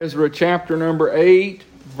Ezra chapter number 8,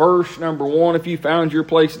 verse number 1. If you found your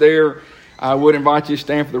place there, I would invite you to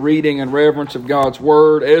stand for the reading and reverence of God's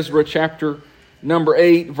Word. Ezra chapter number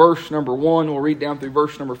 8, verse number 1. We'll read down through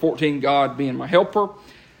verse number 14, God being my helper.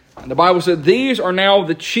 And the Bible said, "These are now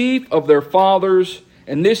the chief of their fathers,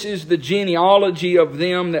 and this is the genealogy of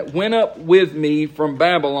them that went up with me from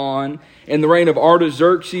Babylon in the reign of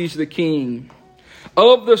Artaxerxes the king.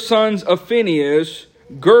 Of the sons of Phinehas,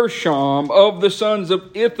 Gershom; of the sons of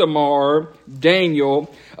Ithamar,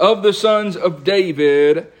 Daniel; of the sons of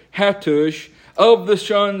David, Hattush; of the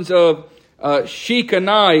sons of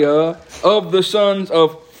Shechaniah; of the sons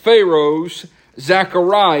of Pharos,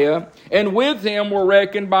 Zechariah. And with him were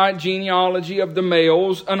reckoned by genealogy of the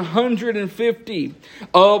males 150.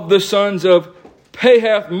 Of the sons of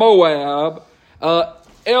Pahath Moab,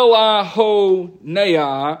 Elihoenai,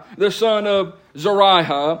 the son of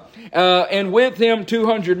Zariah, and with him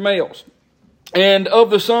 200 males. And of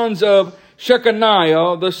the sons of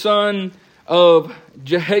Shechaniah, the son of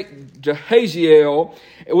Jehaziel,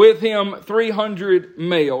 with him 300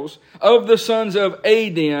 males. Of the sons of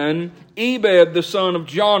Adin, Ebed the son of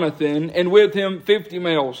Jonathan, and with him 50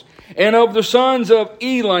 males. And of the sons of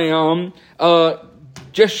Elam,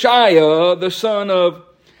 Jeshiah the son of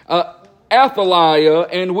Athaliah,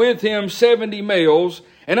 and with him 70 males.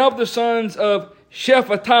 And of the sons of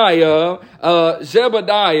Shephatiah,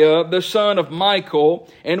 Zebediah the son of Michael,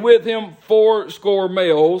 and with him 80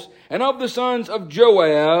 males. And of the sons of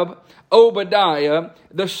Joab, Obadiah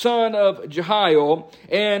the son of Jehiel,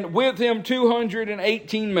 and with him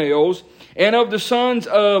 218 males. And of the sons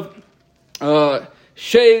of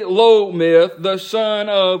Shelomith the son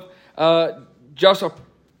of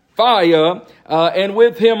Josaphiah, and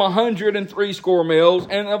with him 180 males.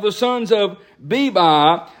 And of the sons of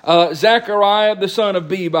Bebai, Zechariah the son of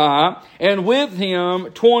Bebai, and with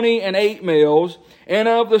him 28 males. And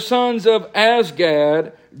of the sons of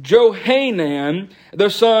Azgad, Johanan the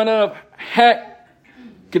son of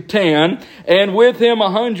Hakatan, and with him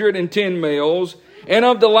 110 males. And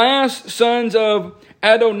of the last sons of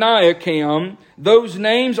Adoniakam, those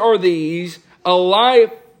names are these: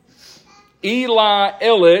 Eliel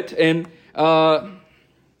and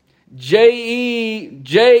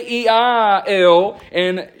Jeiel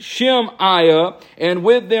and Shemaiah, and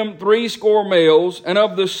with them 80 males. And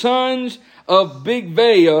of the sons of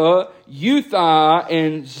Bigvaiah, Uthai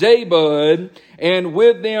and Zabud, and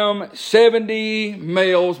with them 70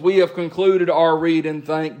 males. We have concluded our reading.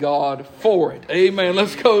 Thank God for it. Amen.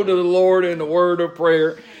 Let's go to the Lord in the word of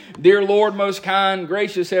prayer. Dear Lord, most kind,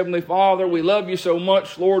 gracious Heavenly Father, we love you so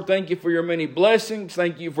much, Lord. Thank you for your many blessings.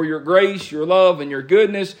 Thank you for your grace, your love, and your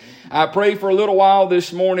goodness. I pray for a little while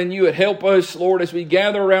this morning you would help us, Lord, as we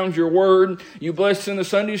gather around your word. You blessed in the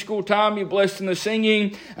Sunday school time. You blessed in the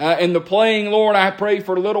singing and the playing, Lord. I pray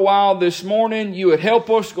for a little while this morning you would help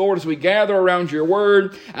us, Lord, as we gather around your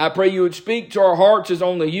word. I pray you would speak to our hearts as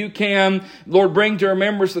only you can. Lord, bring to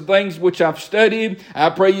remembrance the things which I've studied. I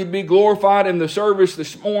pray you'd be glorified in the service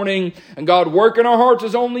this morning. And God, work in our hearts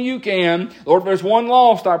as only you can. Lord, if there's one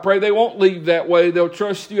lost, I pray they won't leave that way. They'll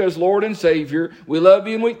trust you as Lord and Savior. We love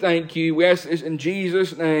you and we thank you. We ask this in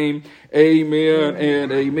Jesus' name. Amen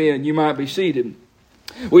and amen. You might be seated.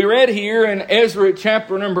 We read here in Ezra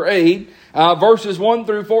chapter number 8, verses 1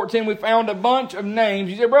 through 14, we found a bunch of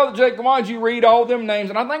names. You said, Brother Jacob, why did you read all them names?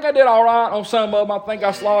 And I think I did all right on some of them. I think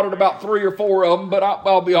I slaughtered about 3 or 4 of them, but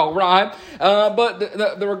I'll be all right. But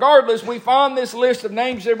regardless, we find this list of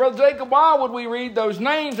names. You said, Brother Jacob, why would we read those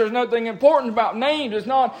names? There's nothing important about names. It's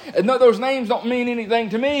not, those names don't mean anything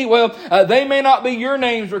to me. Well, they may not be your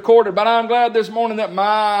names recorded, but I'm glad this morning that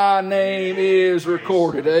my name is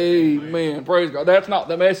recorded. Amen. Praise God. That's not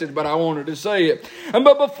the message, but I wanted to say it.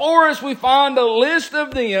 But before us, we find a list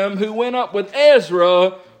of them who went up with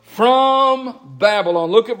Ezra from Babylon.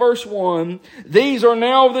 Look at verse 1. These are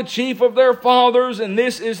now the chief of their fathers, and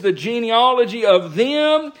this is the genealogy of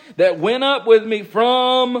them that went up with me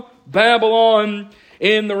from Babylon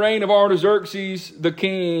in the reign of Artaxerxes the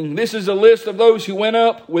king. This is a list of those who went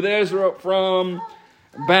up with Ezra from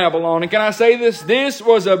Babylon. And can I say this? This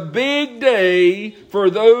was a big day for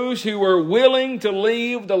those who were willing to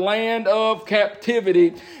leave the land of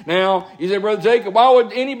captivity. Now, you say, Brother Jacob, why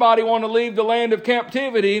would anybody want to leave the land of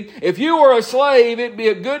captivity? If you were a slave, it'd be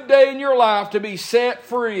a good day in your life to be set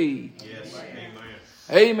free. Yes.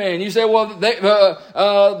 Amen. You say, well,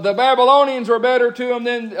 the Babylonians were better to them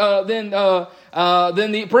than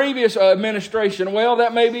the previous administration. Well,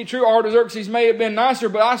 that may be true. Artaxerxes may have been nicer,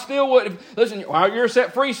 but I still would. Listen, you're a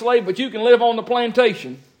set free slave, but you can live on the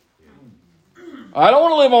plantation. I don't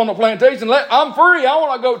want to live on the plantation. I'm free. I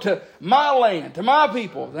want to go to my land, to my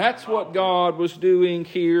people. That's what God was doing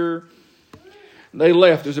here. They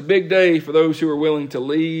left. It was a big day for those who were willing to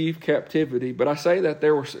leave captivity. But I say that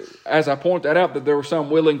there were, as I point that out, that there were some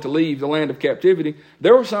willing to leave the land of captivity.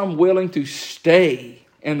 There were some willing to stay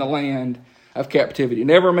in the land of captivity. It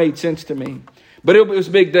never made sense to me. But it was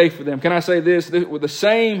a big day for them. Can I say this? The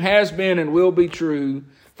same has been and will be true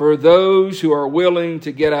for those who are willing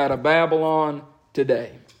to get out of Babylon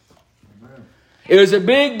today. Amen. It was a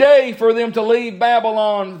big day for them to leave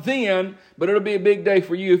Babylon then, but it'll be a big day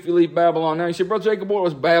for you if you leave Babylon now. You say, Brother Jacob, what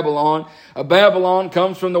was Babylon? Babylon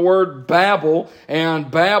comes from the word Babel, and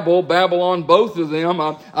Babylon, both of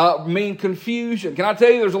them mean confusion. Can I tell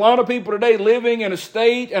you, there's a lot of people today living in a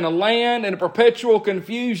state and a land in a perpetual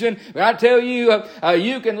confusion. But I tell you,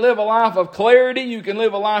 you can live a life of clarity, you can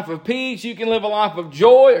live a life of peace, you can live a life of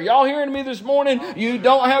joy. Are y'all hearing me this morning? You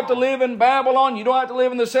don't have to live in Babylon. You don't have to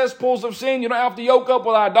live in the cesspools of sin. You don't have to yoke up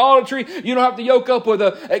with idolatry. You don't have to yoke up with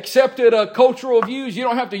accepted cultural views. You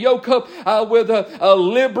don't have to yoke up with a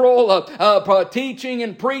liberal teaching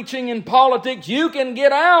and preaching and politics. You can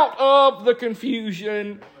get out of the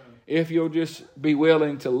confusion if you'll just be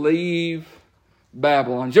willing to leave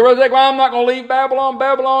Babylon. You say, well, I'm not going to leave Babylon.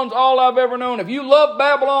 Babylon's all I've ever known. If you love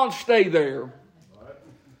Babylon, stay there.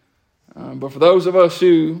 But for those of us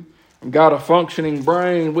who got a functioning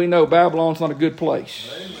brain, we know Babylon's not a good place.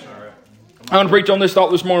 I'm going to preach on this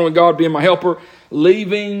thought this morning with God being my helper.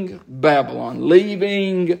 Leaving Babylon.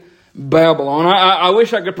 Leaving Babylon. I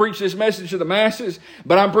wish I could preach this message to the masses,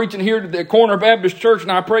 but I'm preaching here to the Corner Baptist Church,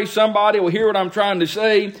 and I pray somebody will hear what I'm trying to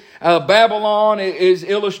say. Babylon is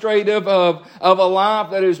illustrative of a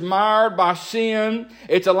life that is mired by sin.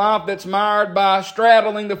 It's a life that's mired by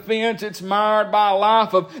straddling the fence. It's mired by a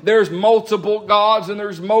life of there's multiple gods and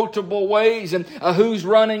there's multiple ways. And who's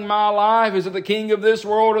running my life? Is it the king of this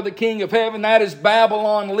world or the king of heaven? That is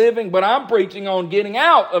Babylon living. But I'm preaching on getting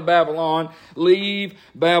out of Babylon. Leave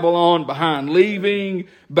Babylon behind. Leaving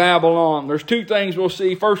Babylon. There's two things we'll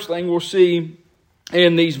see. First thing we'll see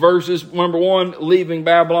in these verses, number one, leaving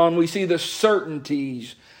Babylon, we see the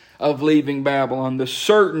certainties of leaving Babylon. The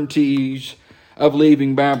certainties of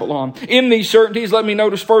leaving Babylon. In these certainties, let me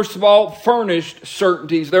notice first of all, furnished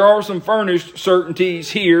certainties. There are some furnished certainties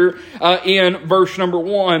here in verse number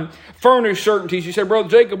 1. Furnished certainties. You say, Brother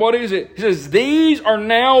Jacob, what is it? He says, these are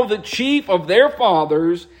now the chief of their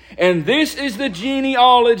fathers, and this is the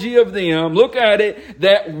genealogy of them. Look at it.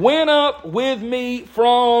 That went up with me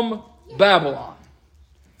from Babylon.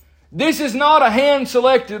 This is not a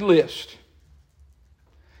hand-selected list.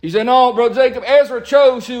 You say, no, Brother Jacob, Ezra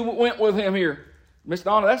chose who went with him here. Miss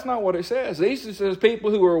Donna, that's not what it says. These says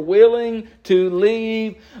people who are willing to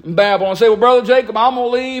leave Babylon. Say, well, Brother Jacob, I'm going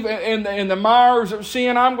to leave in the mires of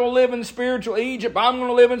sin. I'm going to live in spiritual Egypt. I'm going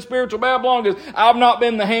to live in spiritual Babylon because I've not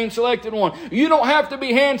been the hand-selected one. You don't have to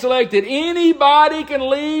be hand-selected. Anybody can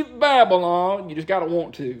leave Babylon. You just got to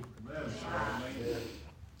want to.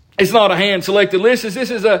 It's not a hand-selected list.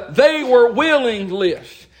 This is a they were willing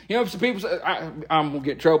list. You know, some people say, I'm going to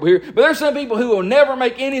get in trouble here. But there's some people who will never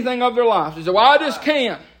make anything of their lives. They say, well, I just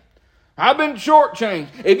can't. I've been shortchanged.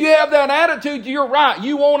 If you have that attitude, you're right.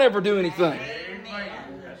 You won't ever do anything.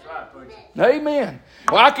 Amen.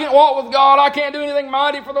 Well, I can't walk with God. I can't do anything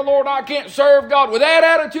mighty for the Lord. I can't serve God. With that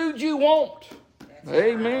attitude, you won't.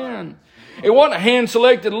 Amen. It wasn't a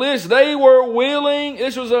hand-selected list. They were willing.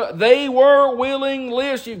 They were willing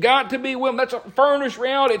list. You've got to be willing. That's a furnished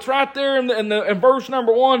reality. It's right there in verse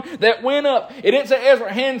number 1 that went up. It didn't say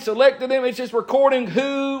Ezra hand-selected them. It's just recording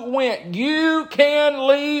who went. You can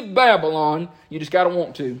leave Babylon. You just got to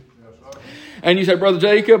want to. And you say, Brother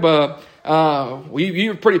Jacob,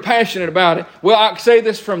 you're pretty passionate about it. Well, I can say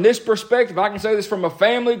this from this perspective. I can say this from a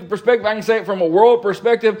family perspective. I can say it from a world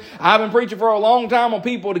perspective. I've been preaching for a long time on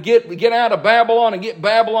people to get out of Babylon and get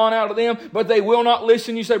Babylon out of them, but they will not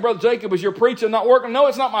listen. You say, Brother Jacob, is your preaching not working? No,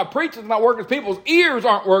 it's not my preaching that's not working. It's people's ears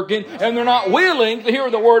aren't working, and they're not willing to hear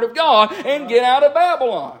the word of God and get out of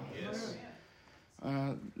Babylon.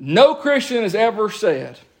 No Christian has ever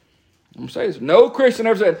said, I'm going to say this. No Christian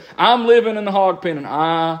ever said, I'm living in the hog pen and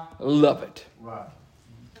I love it. Right.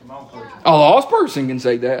 Come on, preacher. A lost person can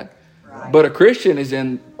say that. Right. But a Christian is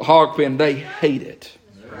in a hog pen. They hate it.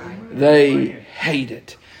 Right. They hate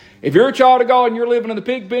it. If you're a child of God and you're living in the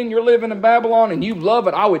pig pen, you're living in Babylon and you love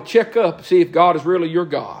it, I would check up and see if God is really your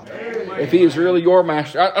God. Amen. If He is really your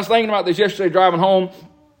master. I was thinking about this yesterday driving home.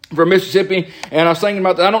 from Mississippi, and I was thinking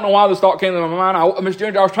about that. I don't know why this thought came to my mind. I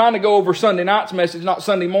was trying to go over Sunday night's message, not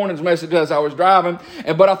Sunday morning's message as I was driving.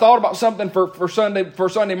 But I thought about something for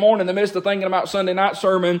Sunday morning in the midst of thinking about Sunday night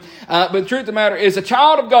sermon. But the truth of the matter is, a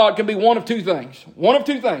child of God can be one of two things. One of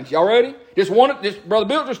two things. Y'all ready? Just Brother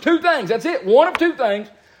Bill, just two things. That's it. One of two things.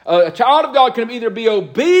 A child of God can either be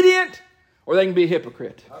obedient or they can be a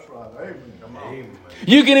hypocrite. That's right. Amen. Come on. Amen.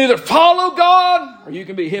 You can either follow God or you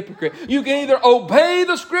can be a hypocrite. You can either obey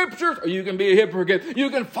the Scriptures or you can be a hypocrite. You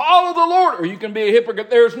can follow the Lord or you can be a hypocrite.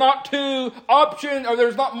 There's not two options, or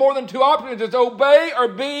there's not more than two options. It's obey or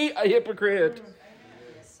be a hypocrite.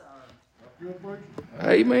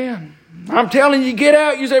 Amen. I'm telling you, get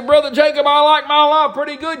out. You say, Brother Jacob, I like my life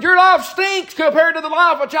pretty good. Your life stinks compared to the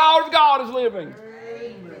life a child of God is living.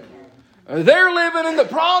 They're living in the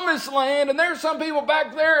promised land, and there's some people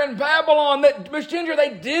back there in Babylon that, Miss Ginger,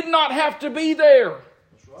 they did not have to be there.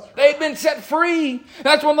 They'd been set free.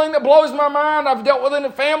 That's one thing that blows my mind. I've dealt with it in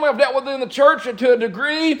the family. I've dealt with it in the church to a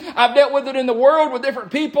degree. I've dealt with it in the world with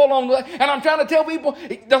different people. And I'm trying to tell people,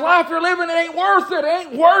 the life you're living, it ain't worth it. It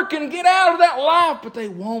ain't working. Get out of that life. But they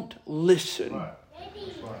won't listen.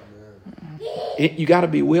 You got to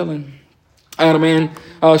be willing. I had a man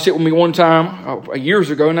sit with me one time, years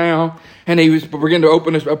ago now, and he was beginning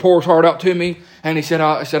to pour his heart out to me. And he said,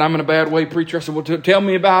 I'm in a bad way, preacher. I said, well, tell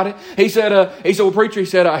me about it. He said, well, preacher,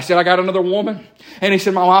 I got another woman. And he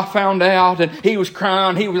said, my wife found out, and he was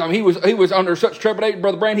crying. He was under such trepidation,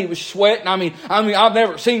 Brother Brand. He was sweating. I mean, I've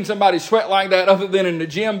never seen somebody sweat like that other than in the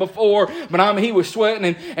gym before. But he was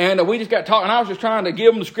sweating, and we just got talking. I was just trying to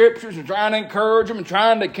give him the Scriptures and trying to encourage him and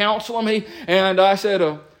trying to counsel him. I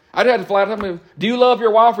said, I just had to flat out tell him, do you love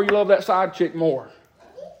your wife or you love that side chick more?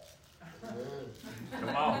 Come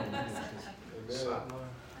on.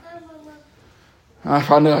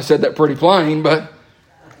 I knew I said that pretty plain, but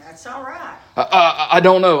that's all right. I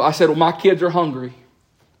don't know. I said, well, my kids are hungry,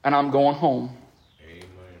 and I'm going home. Amen.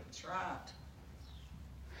 That's right.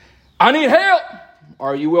 I need help.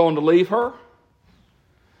 Are you willing to leave her?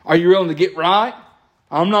 Are you willing to get right?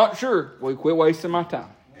 I'm not sure. Well, quit wasting my time.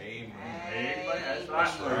 Amen.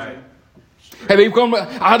 That's right. Have you come?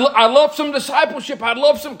 I'd love some discipleship. I'd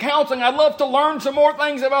love some counseling. I'd love to learn some more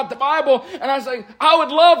things about the Bible. And I say, I would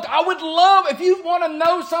love, if you want to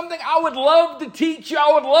know something, I would love to teach you.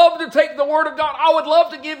 I would love to take the Word of God. I would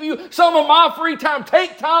love to give you some of my free time.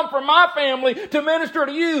 Take time from my family to minister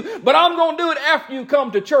to you. But I'm going to do it after you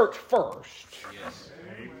come to church first. Yes.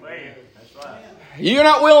 Amen. That's right. You're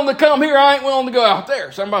not willing to come here. I ain't willing to go out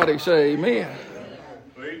there. Somebody say amen.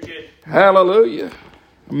 Hallelujah.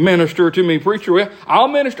 Minister to me, preacher. Well, I'll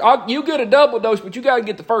minister. You get a double dose, but you got to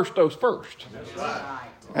get the first dose first. That's right.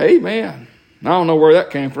 Amen. I don't know where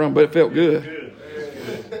that came from, but it felt good.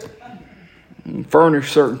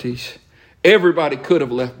 Furnish certainties. Everybody could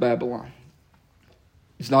have left Babylon.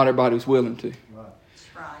 It's not everybody who's willing to.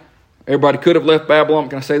 That's right. Everybody could have left Babylon.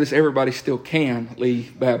 Can I say this? Everybody still can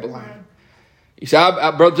leave Babylon. You say,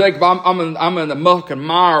 Brother Jacob, I'm in the muck and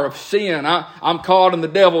mire of sin. I'm caught in the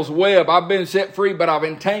devil's web. I've been set free, but I've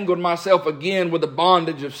entangled myself again with the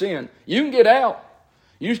bondage of sin. You can get out.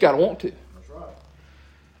 You just got to want to. That's right.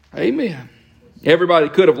 Amen. Everybody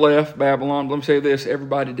could have left Babylon. Let me say this.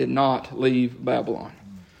 Everybody did not leave Babylon.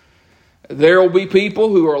 There will be people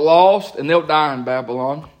who are lost and they'll die in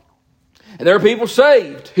Babylon. And there are people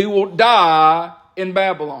saved who will die in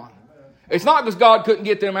Babylon. It's not because God couldn't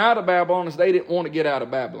get them out of Babylon, it's they didn't want to get out of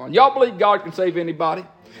Babylon. Y'all believe God can save anybody?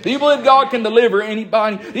 Do you believe God can deliver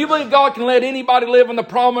anybody? Do you believe God can let anybody live in the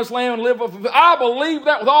promised land and live? I believe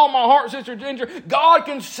that with all my heart, Sister Ginger. God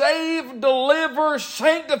can save, deliver,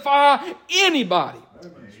 sanctify anybody.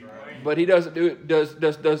 But He doesn't do it.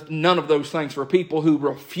 Does none of those things for people who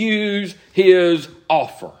refuse His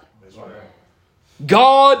offer.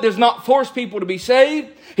 God does not force people to be saved.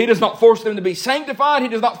 He does not force them to be sanctified. He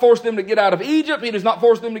does not force them to get out of Egypt. He does not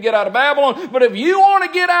force them to get out of Babylon. But if you want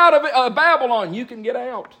to get out of Babylon, you can get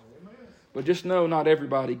out. But just know not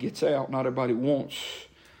everybody gets out. Not everybody wants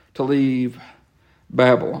to leave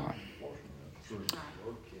Babylon.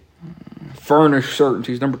 Furnish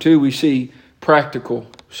certainties. Number 2, we see practical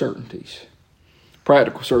certainties.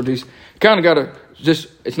 Practical certainties. Kind of got to just,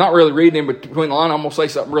 it's not really reading in between the lines. I'm going to say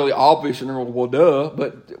something really obvious and they're well, duh.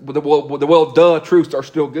 But the duh truths are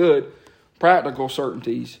still good. Practical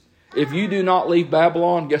certainties. If you do not leave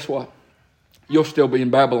Babylon, guess what? You'll still be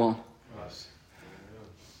in Babylon.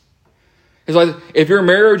 It's like if your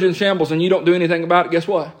marriage is in shambles and you don't do anything about it, guess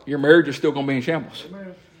what? Your marriage is still going to be in shambles.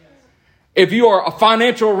 If you are a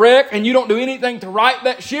financial wreck and you don't do anything to right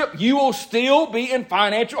that ship, you will still be in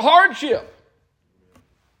financial hardship.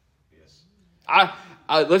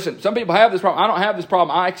 Listen, some people have this problem. I don't have this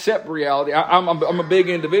problem. I accept reality. I'm a big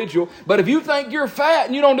individual. But if you think you're fat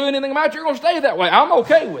and you don't do anything about it, you're going to stay that way. I'm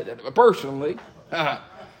okay with it, personally.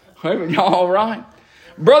 Y'all all right?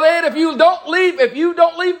 Brother Ed, if you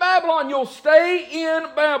don't leave Babylon, you'll stay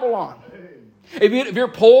in Babylon. If you're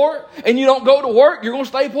poor and you don't go to work, you're going to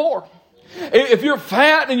stay poor. If you're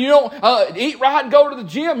fat and you don't eat right and go to the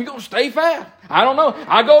gym, you're going to stay fat. I don't know.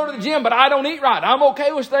 I go to the gym, but I don't eat right. I'm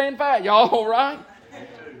okay with staying fat. Y'all all right?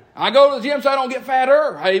 I go to the gym so I don't get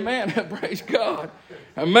fatter. Amen. Praise God.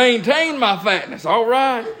 I maintain my fatness. All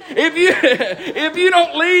right. If you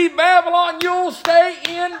don't leave Babylon, you'll stay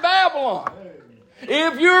in Babylon.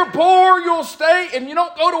 If you're poor, you'll stay. If you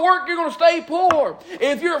don't go to work, you're going to stay poor.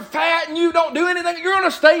 If you're fat and you don't do anything, you're going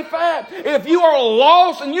to stay fat. If you are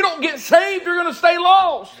lost and you don't get saved, you're going to stay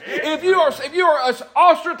lost. If you are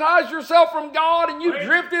ostracized yourself from God and you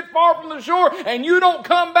drifted far from the shore and you don't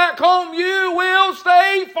come back home, you will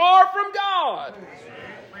stay far from God.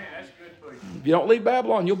 If you don't leave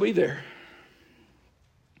Babylon, you'll be there.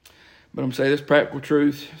 But I'm going to say this practical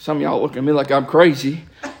truth. Some of y'all look at me like I'm crazy.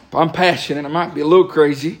 I'm passionate. I might be a little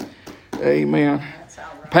crazy. Amen.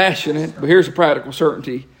 Passionate. But here's a practical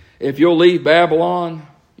certainty. If you'll leave Babylon,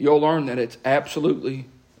 you'll learn that it's absolutely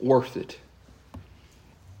worth it.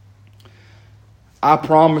 I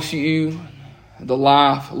promise you, the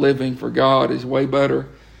life living for God is way better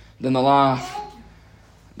than the life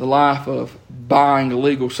of buying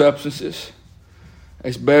illegal substances.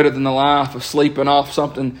 It's better than the life of sleeping off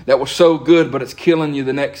something that was so good, but it's killing you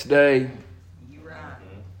the next day.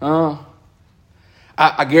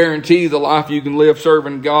 I guarantee you the life you can live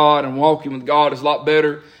serving God and walking with God is a lot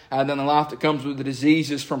better than the life that comes with the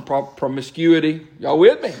diseases from promiscuity. Y'all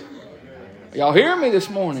with me? Y'all hear me this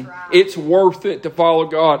morning? It's worth it to follow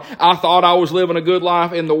God. I thought I was living a good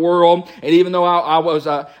life in the world, and even though I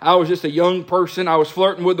was just a young person, I was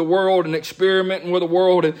flirting with the world and experimenting with the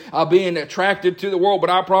world and being attracted to the world. But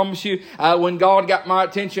I promise you, when God got my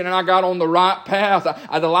attention and I got on the right path,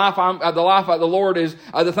 the life of the Lord is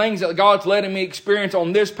the things that God's letting me experience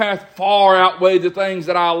on this path far outweigh the things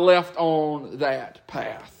that I left on that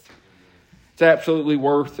path. It's absolutely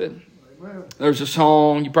worth it. There's a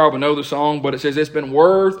song, you probably know the song, but it says, it's been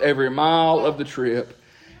worth every mile of the trip.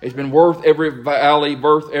 It's been worth every valley,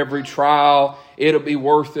 worth every trial. It'll be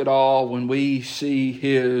worth it all when we see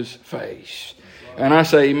His face. And I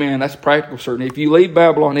say, amen, that's practical certainty. If you leave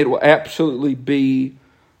Babylon, it will absolutely be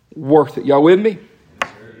worth it. Y'all with me?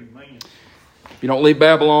 If you don't leave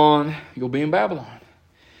Babylon, you'll be in Babylon.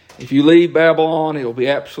 If you leave Babylon, it'll be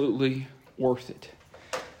absolutely worth it.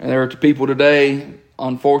 And there are people today,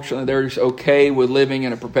 unfortunately, they're just okay with living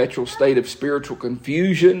in a perpetual state of spiritual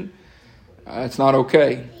confusion. It's not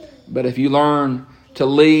okay. But if you learn to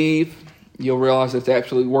leave, you'll realize it's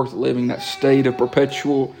absolutely worth living that state of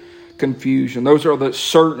perpetual confusion. Those are the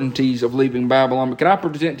certainties of leaving Babylon. But can I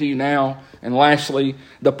present to you now, and lastly,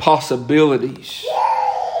 the possibilities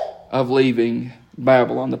of leaving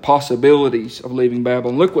Babylon. The possibilities of leaving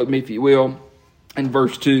Babylon. Look with me, if you will, in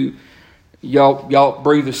verse 2. Y'all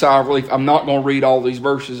breathe a sigh of relief. I'm not going to read all these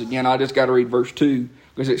verses again. I just got to read verse 2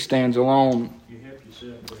 because it stands alone.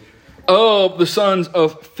 Of the sons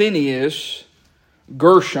of Phinehas,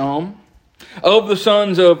 Gershom. Of the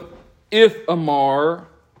sons of Ithamar,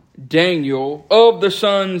 Daniel. Of the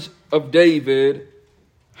sons of David,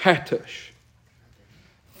 Hattush.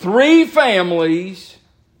 3 families,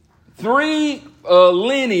 3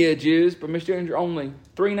 lineages, but Mr. Andrew, only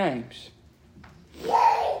 3 names.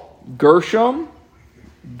 Gershom,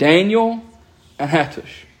 Daniel, and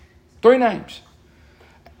Hattush. 3 names.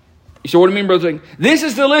 You say, what do you mean, brother? This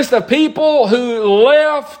is the list of people who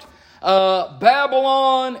left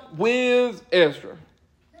Babylon with Ezra.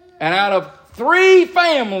 And out of 3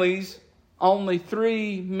 families, only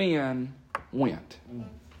 3 men went.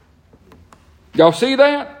 Y'all see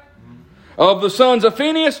that? Of the sons of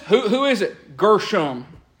Phinehas, who is it? Gershom.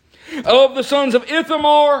 Of the sons of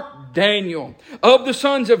Ithamar, Daniel. Of the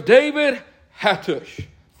sons of David, Hattush.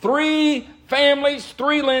 3 families,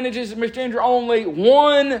 3 lineages, Mr. Andrew, only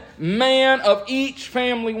 1 man of each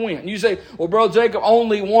family went. You say, well, Brother Jacob,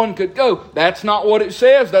 only 1 could go. That's not what it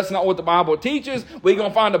says. That's not what the Bible teaches. We're going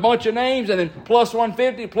to find a bunch of names and then plus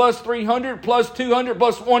 150, plus 300, plus 200,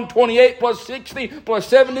 plus 128, plus 60, plus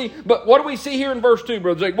 70. But what do we see here in verse 2,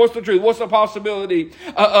 Brother Jacob? What's the truth? What's the possibility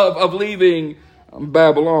of leaving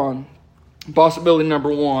Babylon? Possibility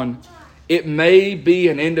number 1, it may be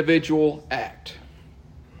an individual act.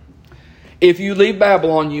 If you leave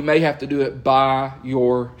Babylon, you may have to do it by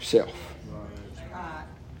yourself.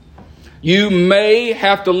 You may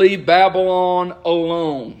have to leave Babylon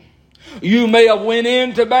alone. You may have went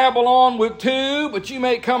into Babylon with 2, but you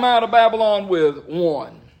may come out of Babylon with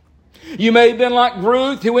 1. You may have been like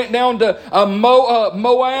Ruth, who went down to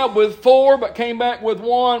Moab with 4, but came back with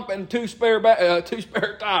 1 and 2 spare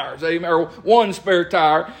tires. Amen. Or 1 spare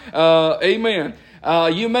tire. Amen.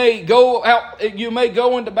 You may go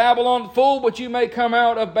into Babylon full, but you may come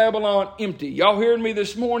out of Babylon empty. Y'all hearing me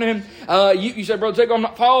this morning? You say, Brother Jacob, I'm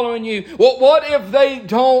not following you. Well, what if they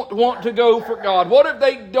don't want to go for God? What if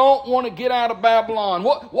they don't want to get out of Babylon?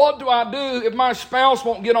 What do I do if my spouse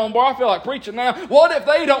won't get on board? I feel like preaching now. What if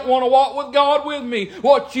they don't want to walk with God with me?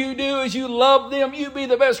 What you do is you love them. You be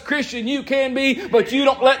the best Christian you can be, but you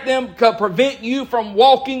don't let them prevent you from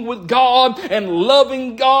walking with God and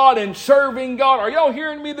loving God and serving God. Are y'all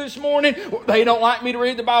hearing me this morning? They don't like me to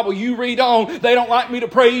read the Bible. You read on. They don't like me to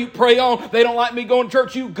pray. You pray on. They don't like me going to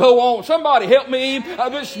church. You go on. Somebody help me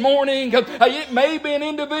this morning. It may be an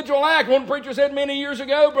individual act. One preacher said many years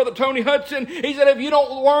ago, Brother Tony Hudson, he said, if you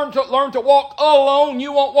don't learn to walk alone,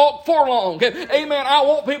 you won't walk for long. Amen. I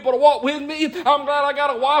want people to walk with me. I'm glad I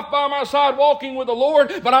got a wife by my side walking with the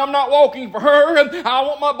Lord, but I'm not walking for her. I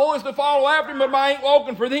want my boys to follow after me, but I ain't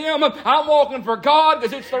walking for them. I'm walking for God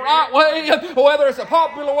because it's the right way. Whether it's a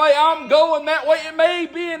popular way, I'm going that way. It may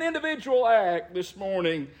be an individual act this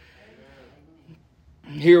morning.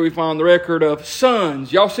 Here we find the record of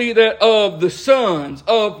sons. Y'all see that? Of the sons,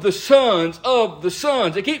 of the sons, of the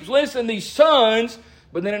sons. It keeps listing these sons,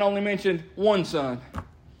 but then it only mentioned 1 son.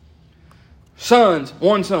 Sons,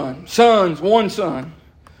 1 son. Sons, 1 son.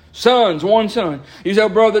 Sons, 1 son. You say,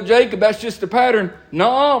 Brother Jacob, that's just a pattern.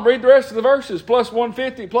 No, read the rest of the verses. Plus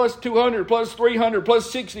 150, plus 200, plus 300,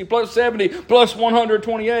 plus 60, plus 70, plus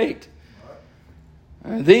 128.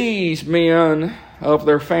 These men of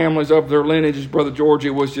their families, of their lineages, Brother Georgie,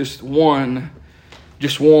 was just one.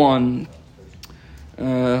 Just one.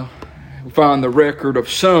 We find the record of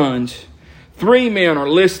sons. 3 men are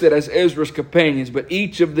listed as Ezra's companions, but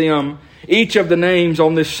each of the names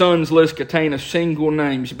on this son's list contain a single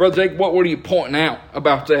name. So, Brother Jake, what are you pointing out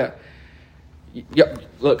about that?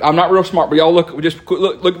 Look, I'm not real smart, but y'all look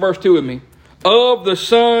at verse 2 with me. Of the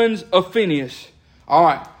sons of Phinehas. All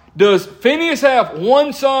right. Does Phinehas have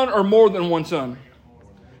 1 son or more than 1 son?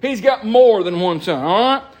 He's got more than 1 son. All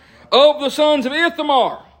right. Of the sons of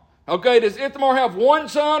Ithamar. Okay, does Ithamar have 1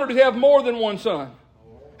 son or does he have more than 1 son?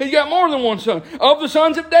 He's got more than 1 son. Of the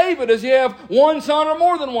sons of David, does he have 1 son or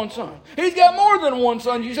more than 1 son? He's got more than 1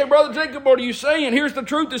 son. You say, Brother Jacob, what are you saying? Here's the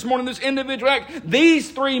truth this morning, this individual act. These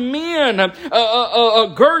 3 men,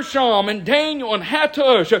 Gershom and Daniel and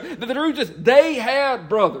Hattush, the truth is they had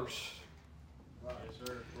brothers.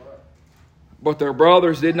 But their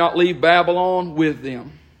brothers did not leave Babylon with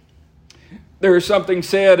them. There is something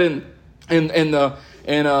said in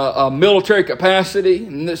a military capacity,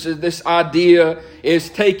 and this idea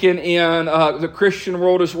is taken in the Christian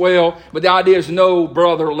world as well. But the idea is no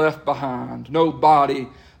brother left behind, no body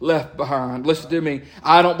left behind. Listen to me.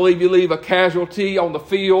 I don't believe you leave a casualty on the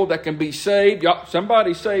field that can be saved.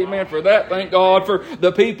 Somebody say amen for that. Thank God for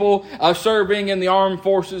the people serving in the armed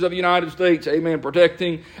forces of the United States. Amen.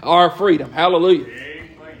 Protecting our freedom. Hallelujah.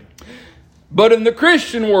 But in the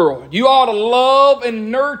Christian world, you ought to love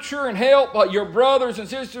and nurture and help your brothers and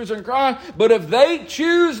sisters in Christ. But if they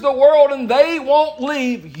choose the world and they won't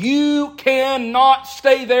leave, you cannot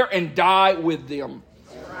stay there and die with them.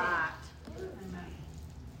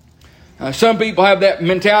 Some people have that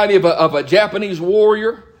mentality of a Japanese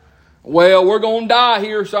warrior. Well, we're going to die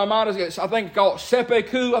here, so I think it's called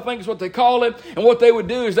seppuku, I think is what they call it. And what they would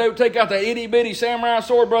do is they would take out the itty-bitty samurai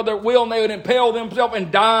sword, Brother Will, and they would impale themselves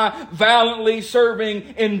and die valiantly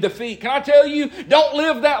serving in defeat. Can I tell you, don't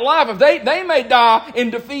live that life. If they may die in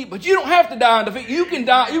defeat, but you don't have to die in defeat. You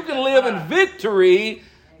can live in victory,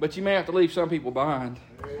 but you may have to leave some people behind.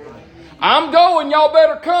 I'm going, y'all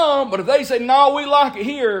better come. But if they say, no, we like it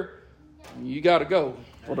here, you got to go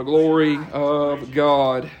for the glory of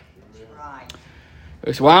God.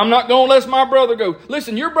 They say, well, I'm not going unless my brother goes.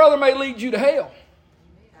 Listen, your brother may lead you to hell.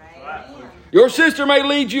 Your sister may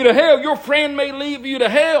lead you to hell. Your friend may lead you to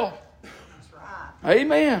hell.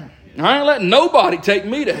 Amen. I ain't letting nobody take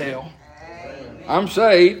me to hell. I'm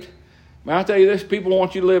saved. But I tell you this, people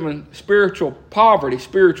want you to live in spiritual poverty,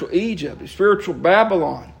 spiritual Egypt, spiritual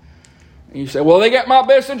Babylon. And you say, well, they got my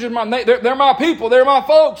best interest. They're my people. They're my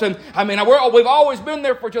folks. And I mean, we've always been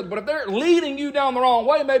there for each other. But if they're leading you down the wrong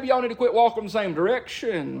way, maybe y'all need to quit walking the same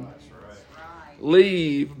direction. That's right.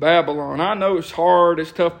 Leave Babylon. I know it's hard.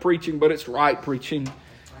 It's tough preaching, but it's right preaching.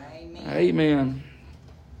 Amen.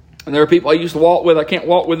 And there are people I used to walk with, I can't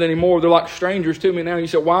walk with anymore. They're like strangers to me now. You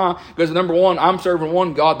say, why? Because number one, I'm serving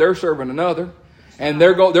one God. They're serving another. And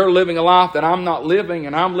they're living a life that I'm not living,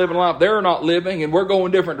 and I'm living a life they're not living, and we're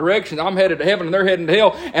going different directions. I'm headed to heaven, and they're heading to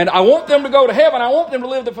hell. And I want them to go to heaven. I want them to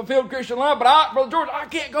live the fulfilled Christian life. But Brother George, I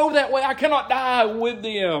can't go that way. I cannot die with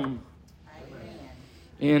them. Amen.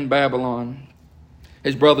 In Babylon.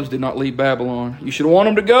 His brothers did not leave Babylon. You should want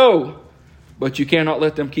them to go, but you cannot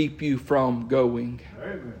let them keep you from going.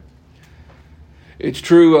 Amen. It's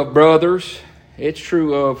true of brothers. It's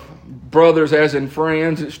true of brothers as in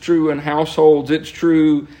friends. It's true in households. It's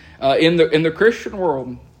true in the Christian world.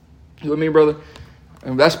 You know what I mean, brother?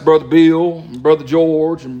 And that's Brother Bill, and Brother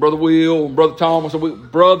George, and Brother Will, and Brother Thomas.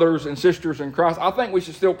 Brothers and sisters in Christ. I think we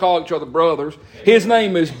should still call each other brothers. His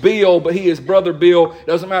name is Bill, but he is Brother Bill.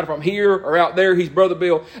 Doesn't matter if I'm here or out there, he's Brother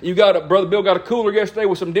Bill. Brother Bill got a cooler yesterday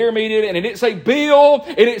with some deer meat in it, and it didn't say Bill,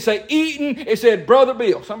 it didn't say Eaton, it said Brother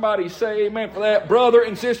Bill. Somebody say amen for that. Brother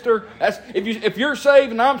and sister. That's if you're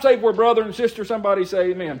saved and I'm saved, we're brother and sister. Somebody say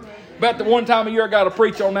amen. About the one time a year I got to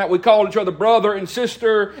preach on that. We called each other brother and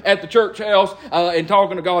sister at the church house and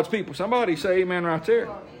talking to God's people. Somebody say amen right there.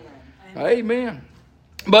 Amen.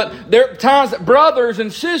 But there are times that brothers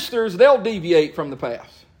and sisters, they'll deviate from the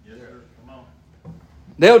path.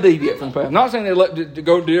 They'll deviate from the path. I'm not saying they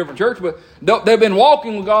go to a different church, but they've been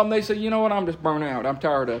walking with God and they say, you know what, I'm just burnt out. I'm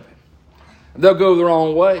tired of it. They'll go the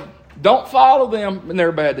wrong way. Don't follow them in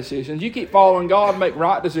their bad decisions. You keep following God and make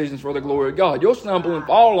right decisions for the glory of God. You'll stumble and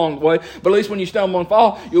fall along the way, but at least when you stumble and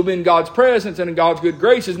fall, you'll be in God's presence and in God's good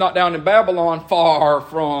graces, not down in Babylon, far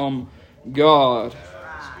from God.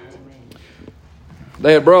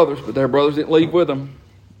 They had brothers, but their brothers didn't leave with them.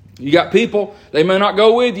 You got people, they may not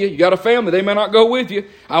go with you. You got a family, they may not go with you.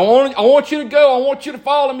 I want you to go. I want you to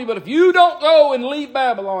follow me, but if you don't go and leave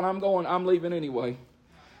Babylon, I'm leaving anyway.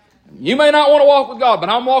 You may not want to walk with God, but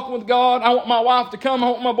I'm walking with God. I want my wife to come. I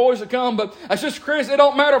want my boys to come. But as Sister Chris, it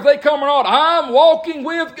don't matter if they come or not. I'm walking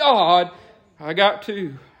with God. I got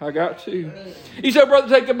to. He said, Brother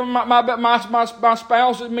Jacob, my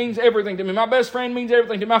spouse, it means everything to me. My best friend means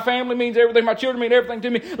everything to me. My family means everything. My children mean everything to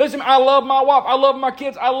me. Listen, I love my wife. I love my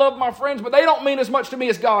kids. I love my friends. But they don't mean as much to me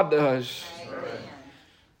as God does.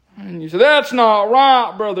 And you say, that's not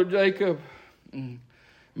right, Brother Jacob.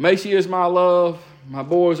 Macy is my love. My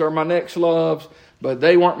boys are my next loves, but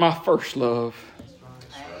they weren't my first love.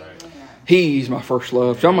 He's my first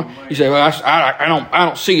love. So you say, well, I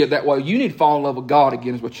don't see it that way. You need to fall in love with God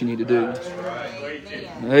again is what you need to do.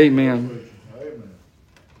 Amen.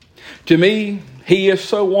 To me, He is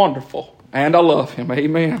so wonderful, and I love Him.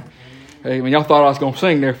 Amen. Amen. Y'all thought I was going to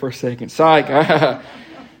sing there for a second. Psych.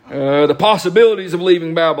 The possibilities of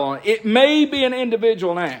leaving Babylon. It may be an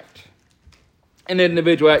individual act. But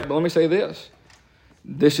let me say this.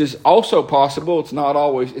 This is also possible. It's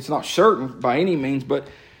not certain by any means, but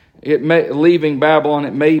leaving Babylon,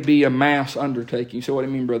 it may be a mass undertaking. So what do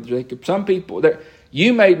you mean, Brother Jacob? Some people,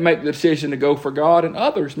 you may make the decision to go for God, and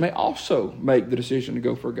others may also make the decision to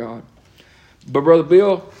go for God. But Brother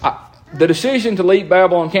Bill, the decision to leave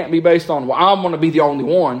Babylon can't be based on, well, I'm going to be the only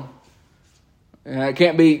one. And it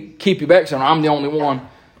can't be keep you back saying, I'm the only one.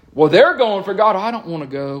 Well, they're going for God. I don't want to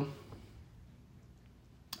go.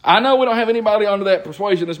 I know we don't have anybody under that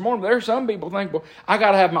persuasion this morning, but there are some people who think, well, I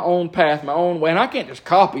got to have my own path, my own way, and I can't just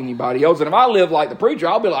copy anybody else. And if I live like the preacher,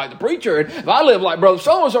 I'll be like the preacher. And if I live like brother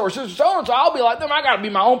so-and-so or sister so-and-so, I'll be like them. I got to be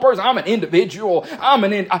my own person. I'm an individual.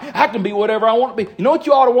 I can be whatever I want to be. You know what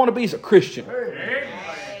you ought to want to be is a Christian. Amen.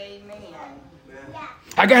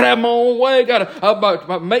 I got to have my own way. Got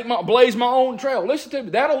to blaze my own trail. Listen to me.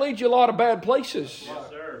 That'll lead you a lot of bad places. Yes,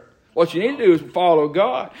 sir. What you need to do is follow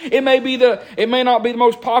God. It may not be the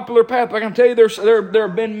most popular path, but I can tell you there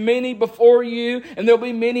have been many before you, and there'll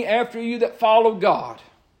be many after you that follow God.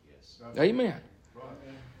 Yes. Amen.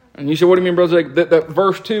 And you say, what do you mean, Brother Jake? That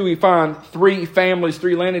verse 2, we find 3 families,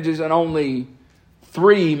 3 lineages, and only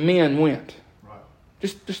 3 men went. Right.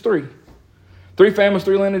 Just 3. 3 families,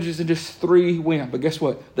 3 lineages, and just 3 went. But guess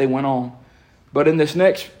what? They went on. But in this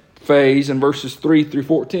next phase, in verses 3 through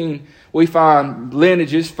 14, we find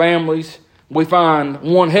lineages, families. We find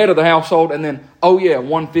one head of the household, and then,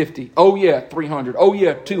 150. 300. 200.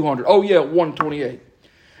 128. And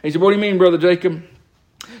he said, what do you mean, Brother Jacob?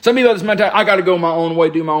 Some people have this mentality, I got to go my own way,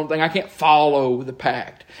 do my own thing. I can't follow the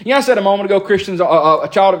pact. I said a moment ago, Christians, a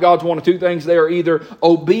child of God's one of 2 things. They are either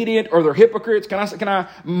obedient or they're hypocrites. Can I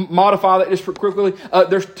modify that just quickly?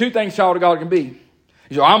 There's 2 things a child of God can be.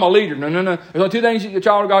 You say, I'm a leader. No. There's only 2 things a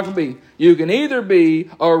child of God can be. You can either be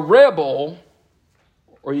a rebel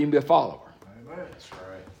or you can be a follower. Amen. That's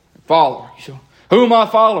right. Follower. You say, who am I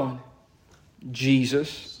following?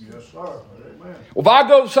 Jesus. Yes, sir. Amen. Well, if I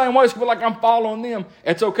go the same way, it's like I'm following them.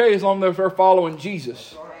 It's okay as long as they're following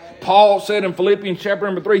Jesus. Paul said in Philippians chapter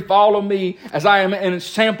number 3, follow me as I am an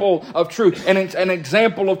example of truth. And it's an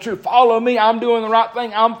example of truth. Follow me. I'm doing the right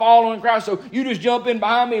thing. I'm following Christ. So you just jump in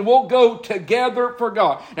behind me and we'll go together for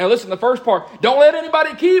God. Now listen, the first part, don't let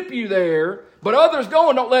anybody keep you there, but others go,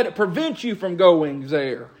 and don't let it prevent you from going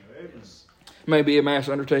there. It may be a mass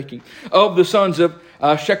undertaking. Of the sons of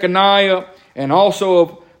Shechaniah and also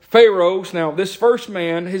of Pharaohs. Now this first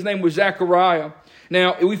man, his name was Zechariah.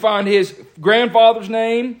 Now, we find his grandfather's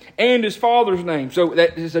name and his father's name. So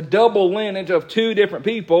that is a double lineage of two different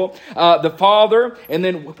people. The father and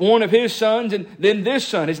then one of his sons and then this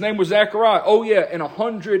son. His name was Zechariah. Oh yeah, and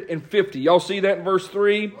 150. Y'all see that in verse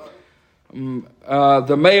 3? The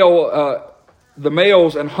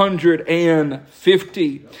males and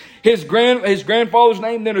 150. His grandfather's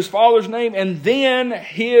name, then his father's name, and then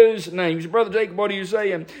his name. You say, Brother Jacob, what are you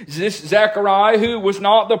saying? Is this Zechariah, who was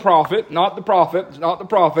not the prophet? And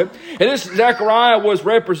this Zechariah was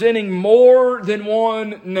representing more than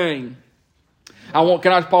one name.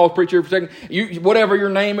 Can I pause, preacher, for a second? Whatever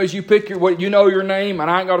your name is, you pick your name,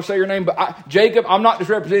 and I ain't got to say your name, but Jacob, I'm not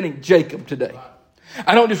just representing Jacob today.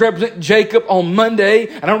 I don't just represent Jacob on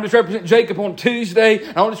Monday. I don't just represent Jacob on Tuesday.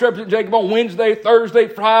 I don't just represent Jacob on Wednesday, Thursday,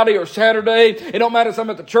 Friday, or Saturday. It don't matter if I'm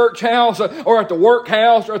at the church house or at the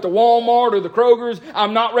workhouse or at the Walmart or the Kroger's.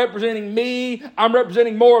 I'm not representing me. I'm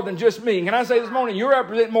representing more than just me. Can I say this morning, you're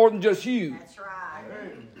representing more than just you. That's right.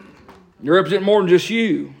 You're representing more than just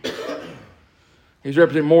you. He's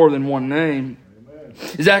representing more than one name.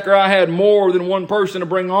 Zechariah had more than one person to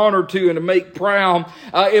bring honor to and to make proud.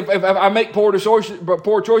 If I make poor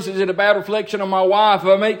choices, it's a bad reflection on my wife. If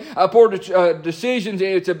I make poor decisions,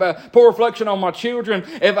 it's a poor reflection on my children.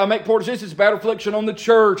 If I make poor decisions, it's a bad reflection on the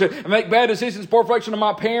church. If I make bad decisions, it's a poor reflection on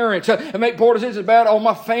my parents. If I make poor decisions, it's bad on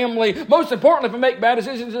my family. Most importantly, if I make bad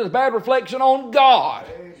decisions, it's a bad reflection on God.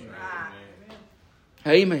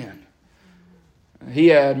 Amen. He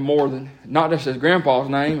had more than, not just his grandpa's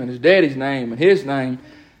name and his daddy's name and his name.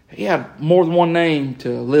 He had more than one name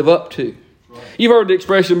to live up to. Right. You've heard the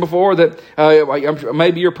expression before that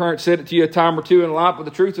maybe your parents said it to you a time or two in life, but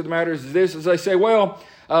the truth of the matter is this, as they say, well,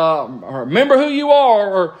 remember who you are,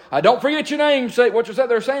 or don't forget your name. What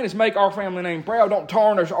they're saying is make our family name proud. Don't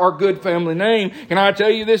tarnish our good family name. Can I tell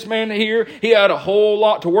you, this man here, he had a whole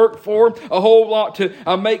lot to work for, a whole lot to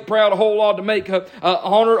make proud, a whole lot to make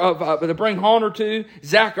honor to bring honor to.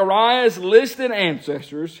 Zechariah's listed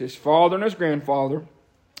ancestors, his father and his grandfather,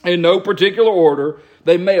 in no particular order,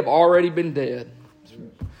 they may have already been dead. It's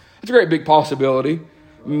a great big possibility.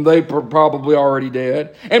 They were probably already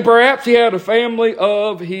dead. And perhaps he had a family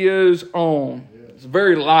of his own. It's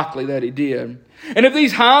very likely that he did. And if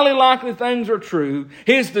these highly likely things are true,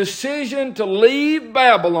 his decision to leave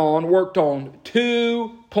Babylon worked on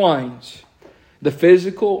two planes. The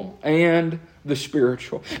physical and the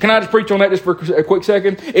spiritual. Can I just preach on that just for a quick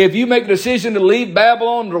second? If you make a decision to leave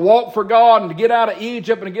Babylon, to walk for God, and to get out of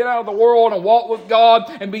Egypt, and to get out of the world, and walk with God,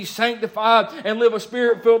 and be sanctified, and live a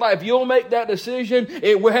Spirit-filled life, if you'll make that decision,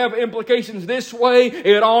 it will have implications this way.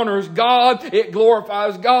 It honors God. It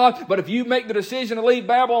glorifies God. But if you make the decision to leave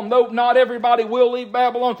Babylon, though not everybody will leave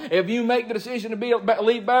Babylon, if you make the decision to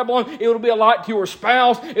leave Babylon, it will be a light to your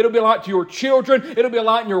spouse. It'll be a light to your children. It'll be a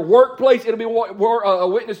light in your workplace. It'll be a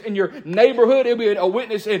witness in your neighborhood. It'll be a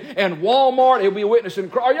witness in Walmart. It'll be a witness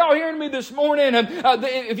in... Are y'all hearing me this morning?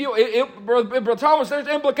 Brother Thomas, there's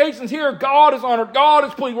implications here. God is honored. God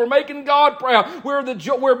is pleased. We're making God proud.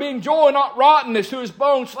 We're being joy, not rottenness to his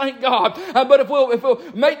bones. Thank God. But if we'll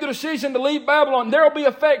make the decision to leave Babylon, there will be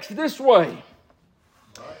effects this way.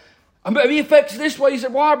 He affects this way. He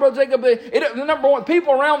said, why, Brother Jacob? The number one,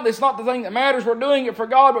 people around, it's not the thing that matters. We're doing it for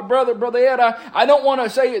God. But Brother Ed, I don't want to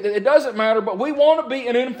say it doesn't matter, but we want to be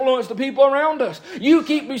an influence to people around us. You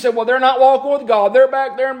say, well, they're not walking with God. They're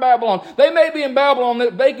back there in Babylon. They may be in Babylon,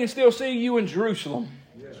 that they can still see you in Jerusalem.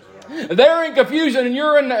 They're in confusion and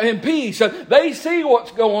you're in peace. They see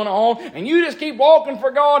what's going on, and you just keep walking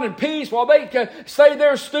for God in peace while they stay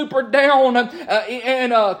there stupid down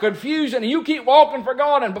and confusion, and you keep walking for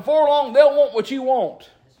God, and before long they'll want what you want.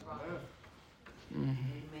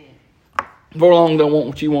 Before long they'll want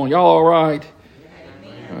what you want. Y'all all right?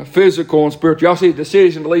 Physical and spiritual. Y'all see the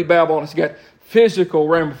decision to leave Babylon, it's got physical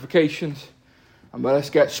ramifications, but it's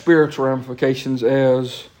got spiritual ramifications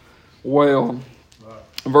as well.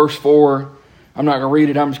 Verse 4, I'm not going to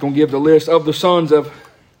read it. I'm just going to give the list of the sons of...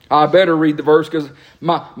 I better read the verse because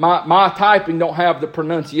my typing don't have the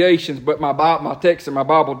pronunciations, but my text in my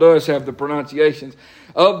Bible does have the pronunciations.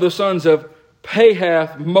 Of the sons of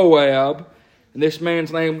Pahath Moab, and this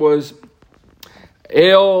man's name was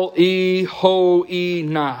Elihoenai,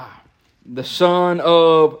 the son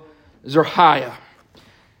of Zerhiah.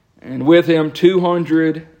 and with him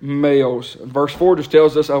 200 males. Verse 4 just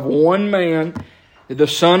tells us of one man, the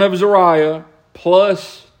son of Zariah,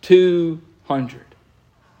 plus 200.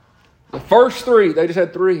 The first three, they just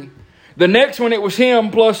had three. The next one, it was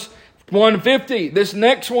him plus 150. This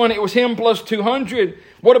next one, it was him plus 200.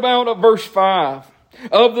 What about verse 5?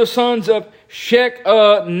 Of the sons of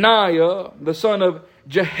Shechaniah, the son of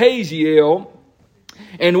Jehaziel,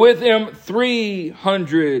 and with him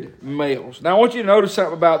 300 males. Now I want you to notice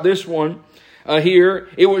something about this one here.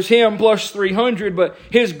 It was him plus 300, but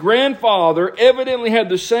his grandfather evidently had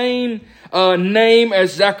the same name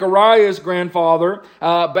as Zechariah's grandfather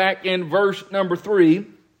back in verse number 3.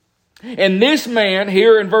 And this man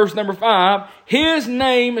here in verse number 5, his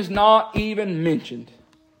name is not even mentioned.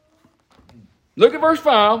 Look at verse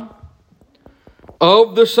 5.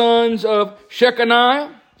 Of the sons of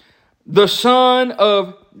Shechaniah, the son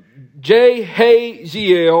of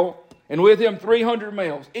Jehaziel, and with him 300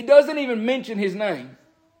 males. It doesn't even mention his name.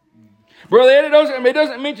 Brother Ed, it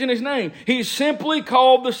doesn't mention his name. He's simply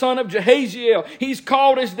called the son of Jehaziel. He's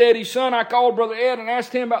called his daddy's son. I called Brother Ed and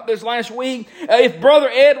asked him about this last week. If Brother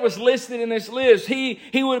Ed was listed in this list, he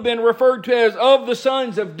would have been referred to as of the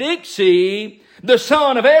sons of Dixie, the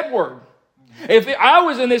son of Edward. If I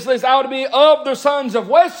was in this list, I would be of the sons of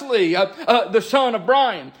Wesley, the son of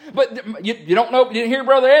Brian. But you don't know, you didn't hear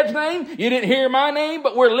Brother Ed's name, you didn't hear my name,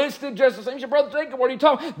 but we're listed just the same. You said, Brother Jacob, what are you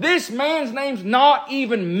talking about? This man's name's not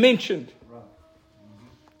even mentioned.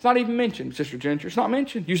 It's not even mentioned, Sister Ginger. It's not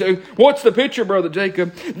mentioned. You say, what's the picture, Brother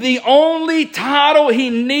Jacob? The only title he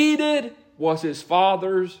needed was his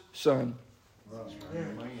father's son.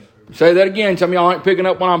 Say that again. Some of y'all ain't picking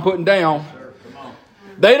up what I'm putting down.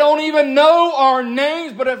 They don't even know our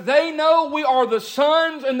names, but if they know we are the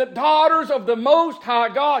sons and the daughters of the Most High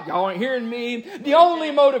God, y'all ain't hearing me. The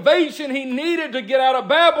only motivation he needed to get out of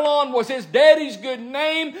Babylon was his daddy's good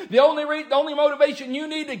name. The only motivation you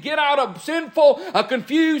need to get out of sinful,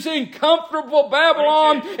 confusing, comfortable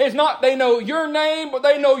Babylon is not they know your name, but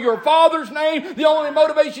they know your father's name. The only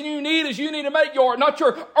motivation you need is you need to make not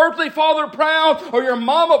your earthly father proud or your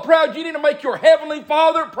mama proud. You need to make your heavenly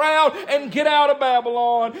Father proud and get out of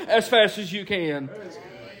Babylon as fast as you can.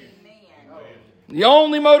 The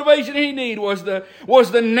only motivation he needed was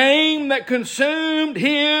the name that consumed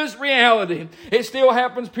his reality. It still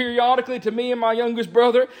happens periodically to me and my youngest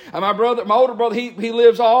brother. My older brother, he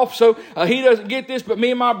lives off, so he doesn't get this. But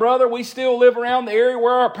me and my brother, we still live around the area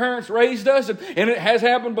where our parents raised us, and it has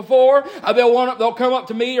happened before. They'll come up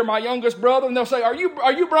to me or my youngest brother, and they'll say, "Are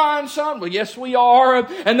you Brian's son?" Well, yes, we are,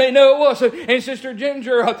 and they know us. And Sister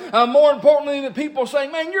Ginger, more importantly, the people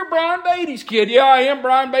saying, "Man, you're Brian Beaty's kid." Yeah, I am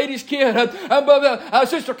Brian Beaty's kid.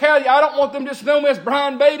 Sister Callie, I don't want them just to know me as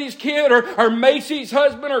Brian Beaty's kid or Macy's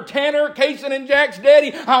husband or Tanner, Kason and Jack's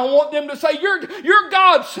daddy. I want them to say, you're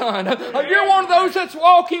God's son. You're one of those that's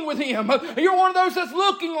walking with him. You're one of those that's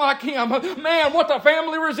looking like him. Man, what the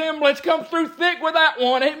family resemblance comes through thick with that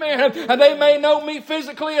one. Amen. And they may know me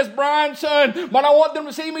physically as Brian's son, but I want them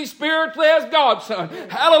to see me spiritually as God's son.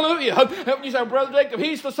 Hallelujah. You say, Brother Jacob,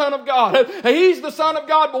 he's the son of God. He's the son of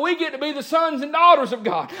God, but we get to be the sons and daughters of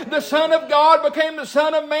God. The son of God became the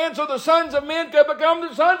son of man, so the sons of men could become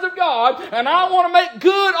the sons of God. And I want to make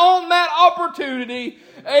good on that opportunity.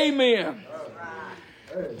 Amen.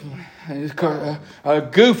 A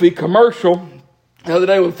goofy commercial the other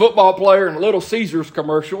day with a football player and a Little Caesars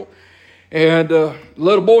commercial. And the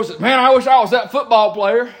little boy said, "Man, I wish I was that football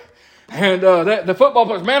player." And the football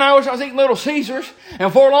players, "Man, I wish I was eating Little Caesars."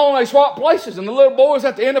 And before long, they swapped places. And the little boy was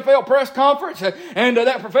at the NFL press conference. And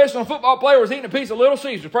that professional football player was eating a piece of Little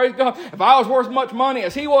Caesars. Praise God. If I was worth as much money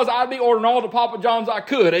as he was, I'd be ordering all the Papa John's I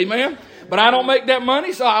could. Amen. But I don't make that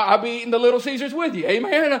money, so I'll be eating the Little Caesars with you.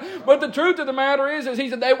 Amen. But the truth of the matter is he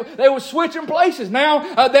said they were switching places. Now,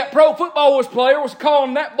 that pro football player was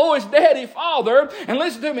calling that boy's daddy father. And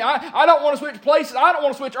listen to me, I don't want to switch places. I don't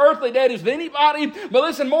want to switch earthly daddies with anybody. But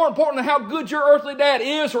listen, more important than how good your earthly dad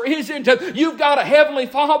is or isn't, you've got a heavenly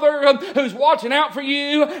Father who's watching out for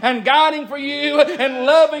you and guiding for you and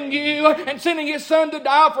loving you and sending his son to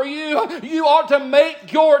die for you. You ought to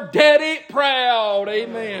make your daddy proud.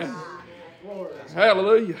 Amen.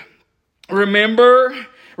 Hallelujah.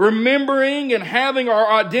 Remembering and having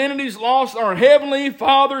our identities lost, our heavenly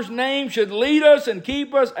Father's name should lead us and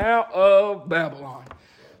keep us out of Babylon.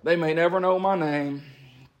 They may never know my name.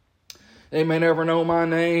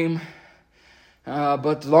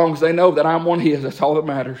 But as long as they know that I'm one of his, that's all that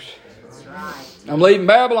matters. That's right. I'm leaving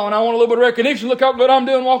Babylon. I want a little bit of recognition. Look how good I'm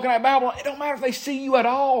doing walking out of Babylon. It don't matter if they see you at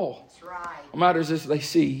all. That's right. What matters is they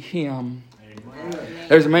see him. Amen.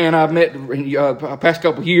 There's a man I've met in the past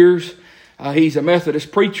couple of years. He's a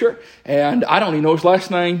Methodist preacher, and I don't even know his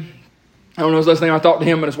last name. I don't know his last name. I talk to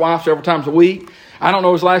him and his wife several times a week. I don't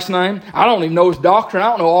know his last name. I don't even know his doctrine. I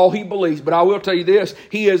don't know all he believes. But I will tell you this.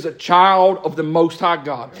 He is a child of the Most High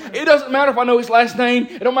God. It doesn't matter if I know his last name.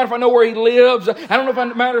 It don't matter if I know where he lives. I don't know if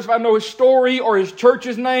it matters if I know his story or his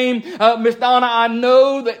church's name. Miss Donna, I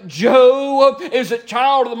know that Joe is a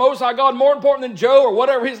child of the Most High God. More important than Joe or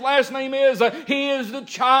whatever his last name is, he is the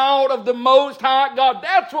child of the Most High God.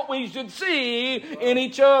 That's what we should see in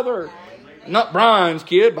each other. Not Brian's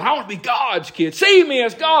kid, but I want to be God's kid. See me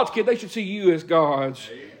as God's kid. They should see you as God's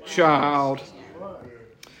child.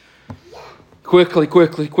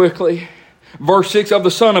 Quickly. Verse 6, of the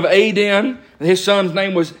son of Adin. His son's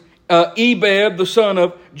name was Ebed, the son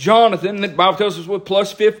of Jonathan. The Bible tells us with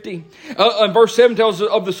plus 50. And verse 7 tells us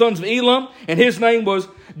of the sons of Elam. And his name was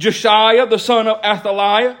Josiah, the son of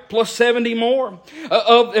Athaliah, plus 70 more.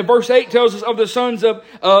 Verse 8 tells us of the sons of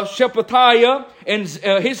Shephatiah, and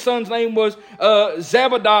his son's name was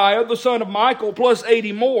Zebediah, the son of Michael, plus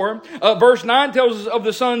 80 more. Verse 9 tells us of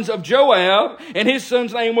the sons of Joab, and his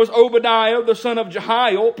son's name was Obadiah, the son of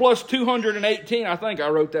Jehiel, plus 218. I think I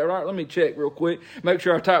wrote that right. Let me check real quick. Make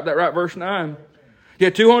sure I typed that right. Verse 9. Yeah,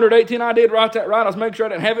 218, I did write that right. I was making sure I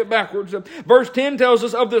didn't have it backwards. Verse 10 tells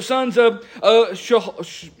us of the sons of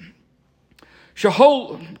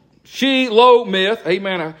Shelomith.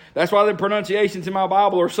 Amen. That's why the pronunciations in my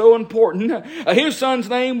Bible are so important. His son's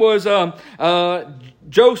name was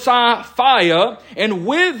Josaphiah, and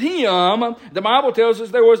with him, the Bible tells us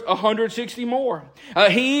there was 160 more.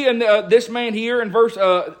 He and this man here in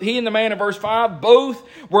he and the man in verse 5, both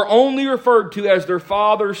were only referred to as their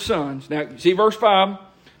father's sons. Now, see verse 5.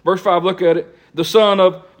 Verse 5, look at it. The son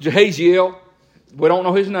of Jehaziel. We don't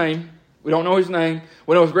know his name. We know his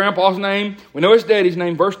grandpa's name. We know his daddy's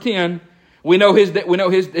name. Verse 10. We know his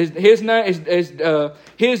daddy's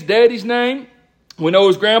name. We know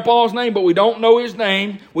his grandpa's name, but we don't know his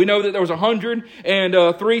name. We know that there was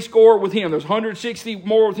 103 score with him. There's 160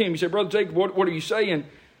 more with him. You say, Brother Jacob, what are you saying?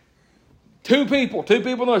 Two people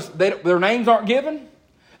their names aren't given.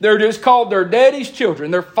 They're just called their daddy's children,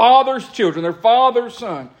 their father's children, their father's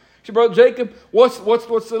son. You say, Brother Jacob, what's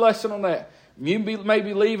the lesson on that? You may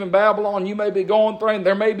be leaving Babylon. You may be going through.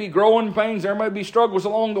 There may be growing pains. There may be struggles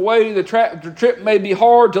along the way. The trip may be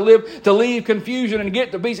hard to leave confusion and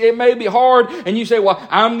get to peace. It may be hard. And you say, well,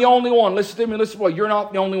 I'm the only one. Listen to me. Well, you're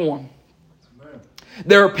not the only one.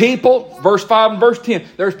 There are people, verse 5 and verse 10,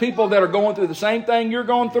 there's people that are going through the same thing you're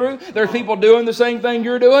going through. There's people doing the same thing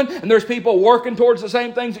you're doing. And there's people working towards the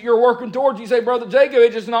same things that you're working towards. You say, Brother Jacob,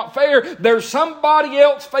 it's just not fair. There's somebody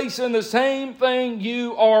else facing the same thing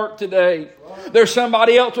you are today. There's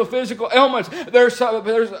somebody else with physical ailments. There's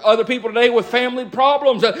other people today with family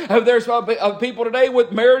problems. There's people today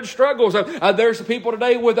with marriage struggles. There's people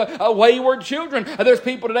today with wayward children. There's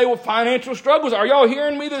people today with financial struggles. Are y'all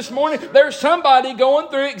hearing me this morning? There's somebody going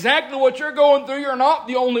through exactly what you're going through. You're not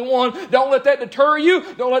the only one. Don't let that deter you.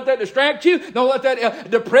 Don't let that distract you. Don't let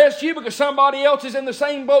that depress you because somebody else is in the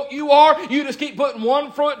same boat you are. You just keep putting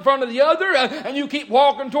one foot in front of the other and you keep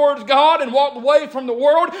walking towards God and walk away from the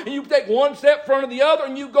world and you take one step in front of the other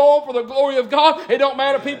and you go on for the glory of God. It don't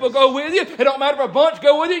matter if people go with you. It don't matter if a bunch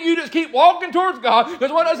go with you. You just keep walking towards God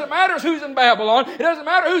because what doesn't matter is who's in Babylon. It doesn't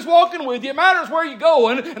matter who's walking with you. It matters where you're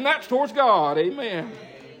going and that's towards God. Amen.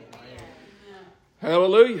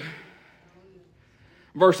 Hallelujah.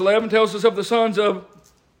 Verse 11 tells us of the sons of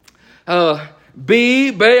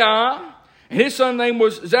Beaty, and his son's name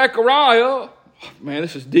was Zechariah. Man,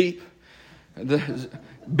 this is deep. Beaty's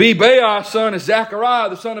son is Zechariah,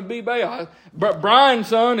 the son of Beaty. Brian's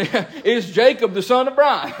son is Jacob, the son of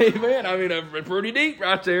Brian. Amen. I mean, pretty deep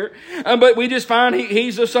right there. But we just find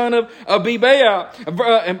he's the son of Beaty.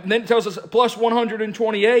 And then it tells us plus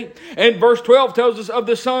 128. And verse 12 tells us of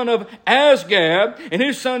the son of Azgab. And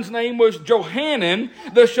his son's name was Johanan,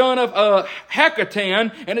 the son of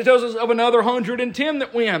Hakatan. And it tells us of another 110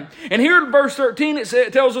 that went. And here in verse 13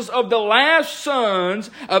 it tells us of the last sons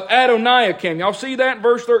of Adoniakim. Y'all see that in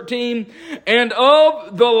verse 13? And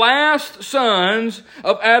of the last sons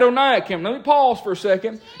of Adoniakim. Let me pause for a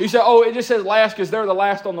second. You say, oh, it just says last because they're the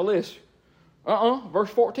last on the list. Verse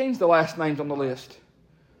 14 is the last names on the list.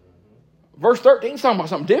 Verse 13 is talking about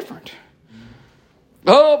something different.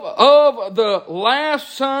 Of the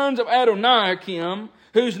last sons of Adoniakim,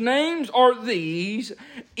 whose names are these,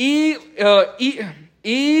 Eliphelet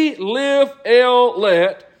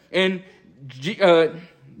and Jeiel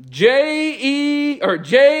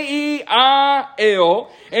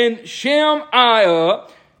and Shemaiah,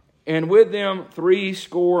 and with them 80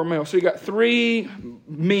 males. So you got 3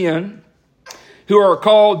 men who are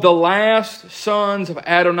called the last sons of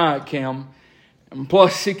Adoniram, and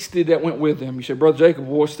plus 60 that went with them. You say, Brother Jacob,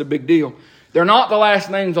 what's the big deal? They're not the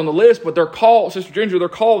last names on the list, but they're called, Sister Ginger, they're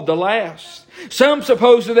called the last. Some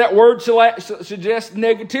suppose that word suggests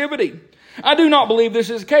negativity. I do not believe this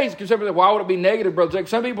is the case. Because why would it be negative, Brother Jacob?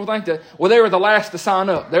 Some people think that, well, they were the last to sign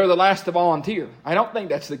up. They were the last to volunteer. I don't think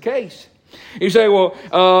that's the case. You say, well,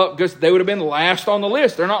 because they would have been last on the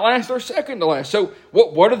list. They're not last, they're second to last. So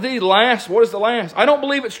what are the last? What is the last? I don't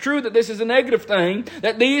believe it's true that this is a negative thing,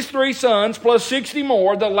 that these 3 sons plus 60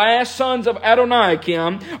 more, the last sons of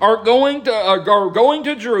Adoniram, are going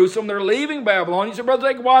to Jerusalem. They're leaving Babylon. You say, Brother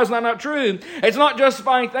Jacob, why is that not true? It's not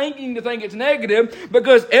justifying thinking to think it's negative,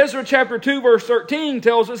 because Ezra chapter 2 verse 13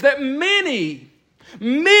 tells us that many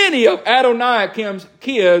of Adoniram's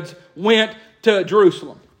kids went to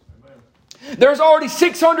Jerusalem. There's already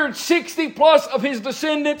 660 plus of his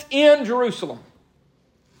descendants in Jerusalem.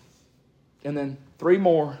 And then 3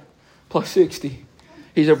 more plus 60.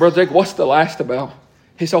 He said, Brother Jacob, what's the last about?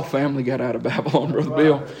 His whole family got out of Babylon, Brother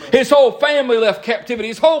Bill. His whole family left captivity.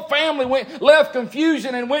 His whole family left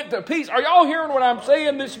confusion and went to peace. Are y'all hearing what I'm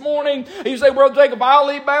saying this morning? You say, Brother Jacob, I'll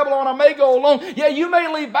leave Babylon. I may go alone. Yeah, you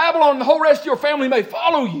may leave Babylon and the whole rest of your family may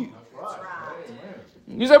follow you.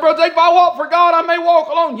 You say, Brother Jacob, if I walk for God, I may walk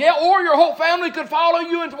alone. Yeah, or your whole family could follow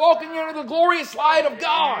you into walking into the glorious light of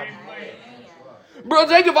God.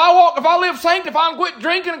 Brother Jacob, if I live sanctified and quit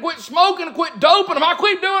drinking and quit smoking and quit doping, if I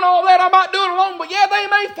quit doing all that, I might do it alone. But yeah, they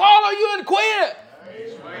may follow you and quit.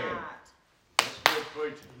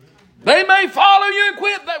 They may follow you and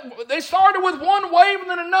quit. They started with one wave and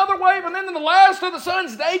then another wave, and then the last of the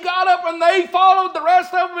sons, they got up and they followed the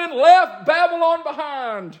rest of them and left Babylon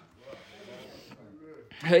behind.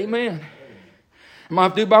 Amen. I might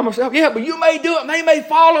have to do it by myself. Yeah, but you may do it and they may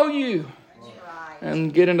follow you.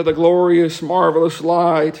 And get into the glorious, marvelous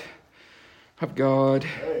light of God.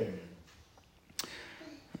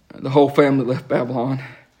 The whole family left Babylon.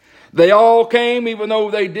 They all came, even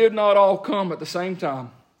though they did not all come at the same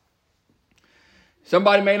time.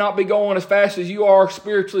 Somebody may not be going as fast as you are,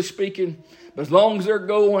 spiritually speaking, but as long as they're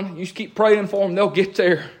going, you just keep praying for them, they'll get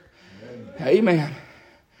there. Amen.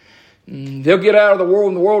 They'll get out of the world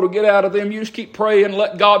and the world will get out of them. You just keep praying and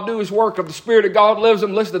let God do His work. If the Spirit of God lives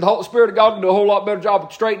them, listen, the Spirit of God can do a whole lot better job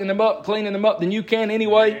of straightening them up, cleaning them up than you can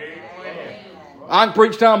anyway. Amen. I can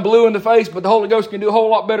preach till I'm blue in the face, but the Holy Ghost can do a whole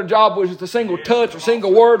lot better job with just a single touch or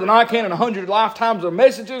single word than I can in 100 lifetimes of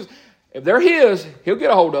messages. If they're His, He'll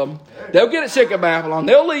get a hold of them. They'll get it sick of Babylon.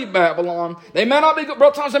 They'll leave Babylon. They may not be,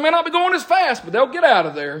 Brother Thomas, they may not be going as fast, but they'll get out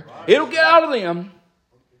of there. It'll get out of them.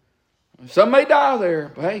 Some may die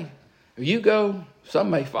there, but hey, if you go, some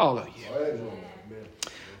may follow you.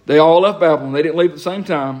 They all left Babylon. They didn't leave at the same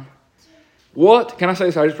time. What, can I say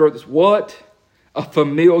this? I just wrote this. What a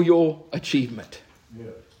familial achievement.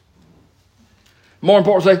 More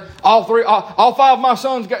important, say, all 5 of my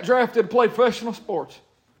sons got drafted to play professional sports.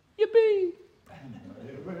 Yippee.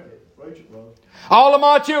 All of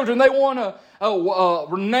my children, they won a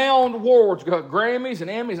renowned awards, got Grammys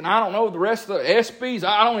and Emmys, and I don't know the rest of the ESPYs.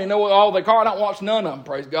 I don't even know what all they call. I don't watch none of them,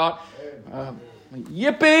 praise God.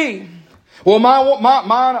 Yippee! Well,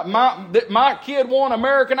 my kid won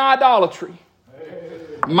American Idolatry.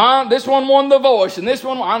 This one won The Voice, and this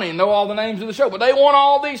one, I don't even know all the names of the show, but they won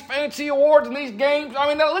all these fancy awards and these games. I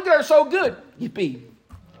mean, look at her, so good. Yippee!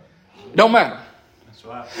 Don't matter.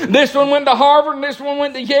 Right. This one went to Harvard, and this one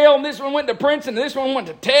went to Yale, and this one went to Princeton, and this one went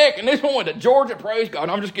to Tech, and this one went to Georgia. Praise God.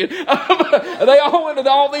 I'm just kidding. They all went to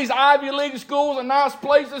all these Ivy League schools and nice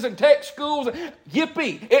places and tech schools.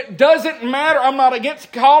 Yippee. It doesn't matter. I'm not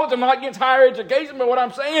against college. I'm not against higher education. But what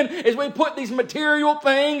I'm saying is we put these material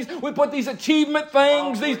things, we put these achievement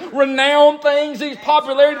things, these renowned things, these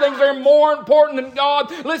popularity things that are more important than God.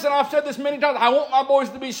 Listen, I've said this many times. I want my boys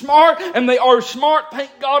to be smart, and they are smart.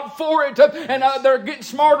 Thank God for it. And they're getting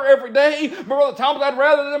smarter every day. But Brother Thomas, I'd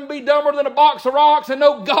rather them be dumber than a box of rocks and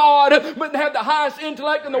know God, but have the highest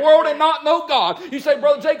intellect in the world and not know God. You say,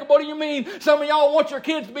 Brother Jacob, what do you mean? Some of y'all want your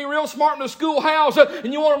kids to be real smart in the schoolhouse,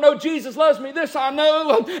 and you want them to know Jesus loves me. This I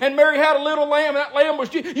know. And Mary had a little lamb, and that lamb was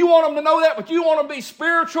Jesus. You want them to know that, but you want them to be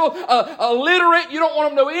spiritual, illiterate. You don't want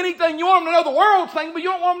them to know anything. You want them to know the world's things, but you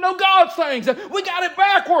don't want them to know God's things. We got it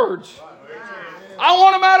backwards. I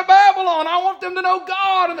want them out of Babylon. I want them to know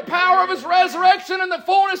God and the power of His resurrection and the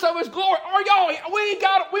fullness of His glory. Are y'all? We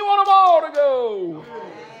want them all to go.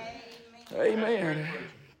 Amen.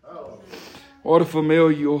 What a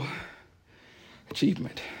familial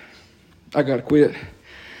achievement. I got to quit.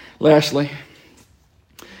 Lastly,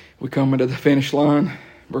 we come into the finish line,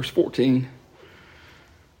 verse 14.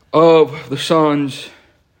 Of the sons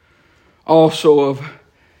also of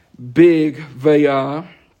Bigvai,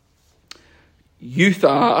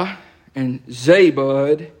 Uthai, and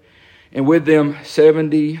Zabud, and with them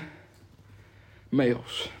 70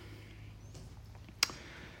 males.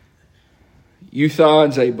 Uthai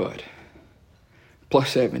and Zabud, plus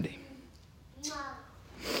 70.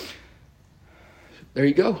 There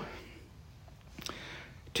you go.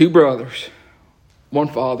 2 brothers, 1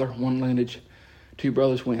 father, 1 lineage. 2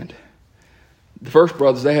 brothers went. The first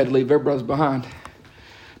brothers, they had to leave their brothers behind.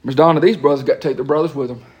 Miss Donna, these brothers got to take their brothers with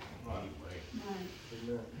them.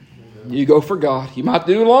 You go for God. You might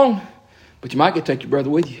do it alone, but you might get to take your brother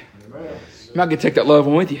with you. You might get to take that loved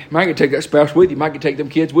one with you. You might get to take that spouse with you. You might get to take them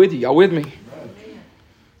kids with you. Y'all with me?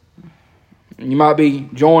 And you might be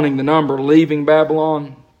joining the number, leaving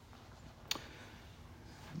Babylon.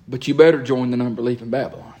 But you better join the number, leaving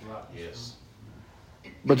Babylon. Yes.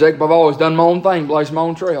 But Jacob, I've always done my own thing, blazed my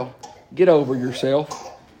own trail. Get over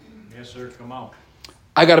yourself. Yes, sir. Come on.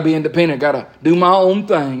 I got to be independent. Got to do my own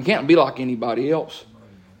thing. You can't be like anybody else.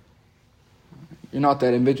 You're not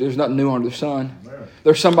that individual. There's nothing new under the sun.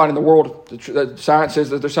 There's somebody in the world. The science says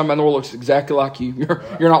that there's somebody in the world that looks exactly like you.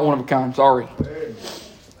 You're not one of a kind. Sorry.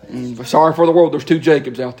 Sorry for the world. There's 2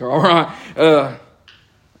 Jacobs out there. All right.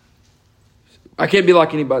 I can't be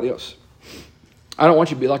like anybody else. I don't want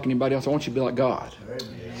you to be like anybody else. I want you to be like God.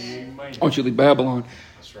 I want you to leave Babylon.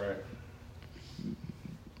 That's right.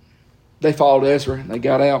 They followed Ezra. They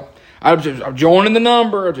got out. I'm joining the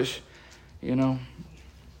number.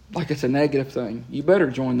 Like it's a negative thing. You better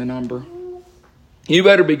join the number. You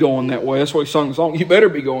better be going that way. That's why he sung the song. You better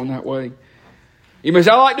be going that way. You may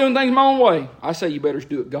say, I like doing things my own way. I say you better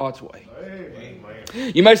do it God's way.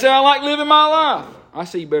 Amen. You may say, I like living my life. I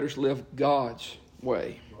say you better live God's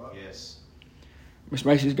way. Yes. Miss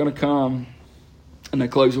Macy's going to come and they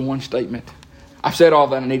close with one statement. I've said all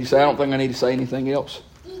that I need to say. I don't think I need to say anything else.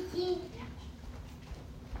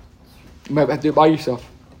 You may have to do it by yourself.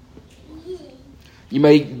 You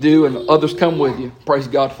may do and others come with you. Praise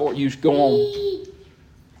God for it. You just go on.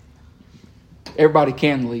 Everybody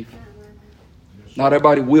can leave. Not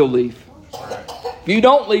everybody will leave. If you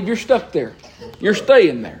don't leave, you're stuck there. You're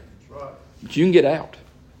staying there. But you can get out.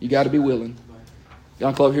 You got to be willing.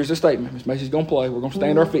 Young Club, here's the statement. Miss Macy's going to play. We're going to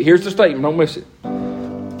stand our feet. Here's the statement. Don't miss it.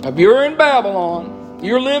 If you're in Babylon,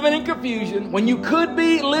 you're living in confusion when you could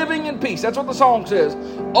be living in peace. That's what the song says.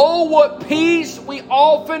 Oh, what peace we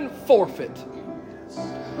often forfeit.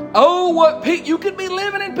 Oh, what peace. You could be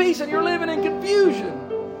living in peace and you're living in confusion.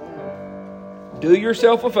 Do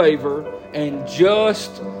yourself a favor and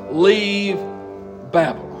just leave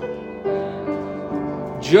Babylon.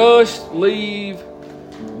 Just leave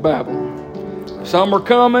Babylon. Some are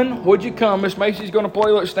coming. Would you come? Miss Macy's going to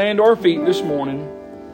play. Let's stand to our feet this morning.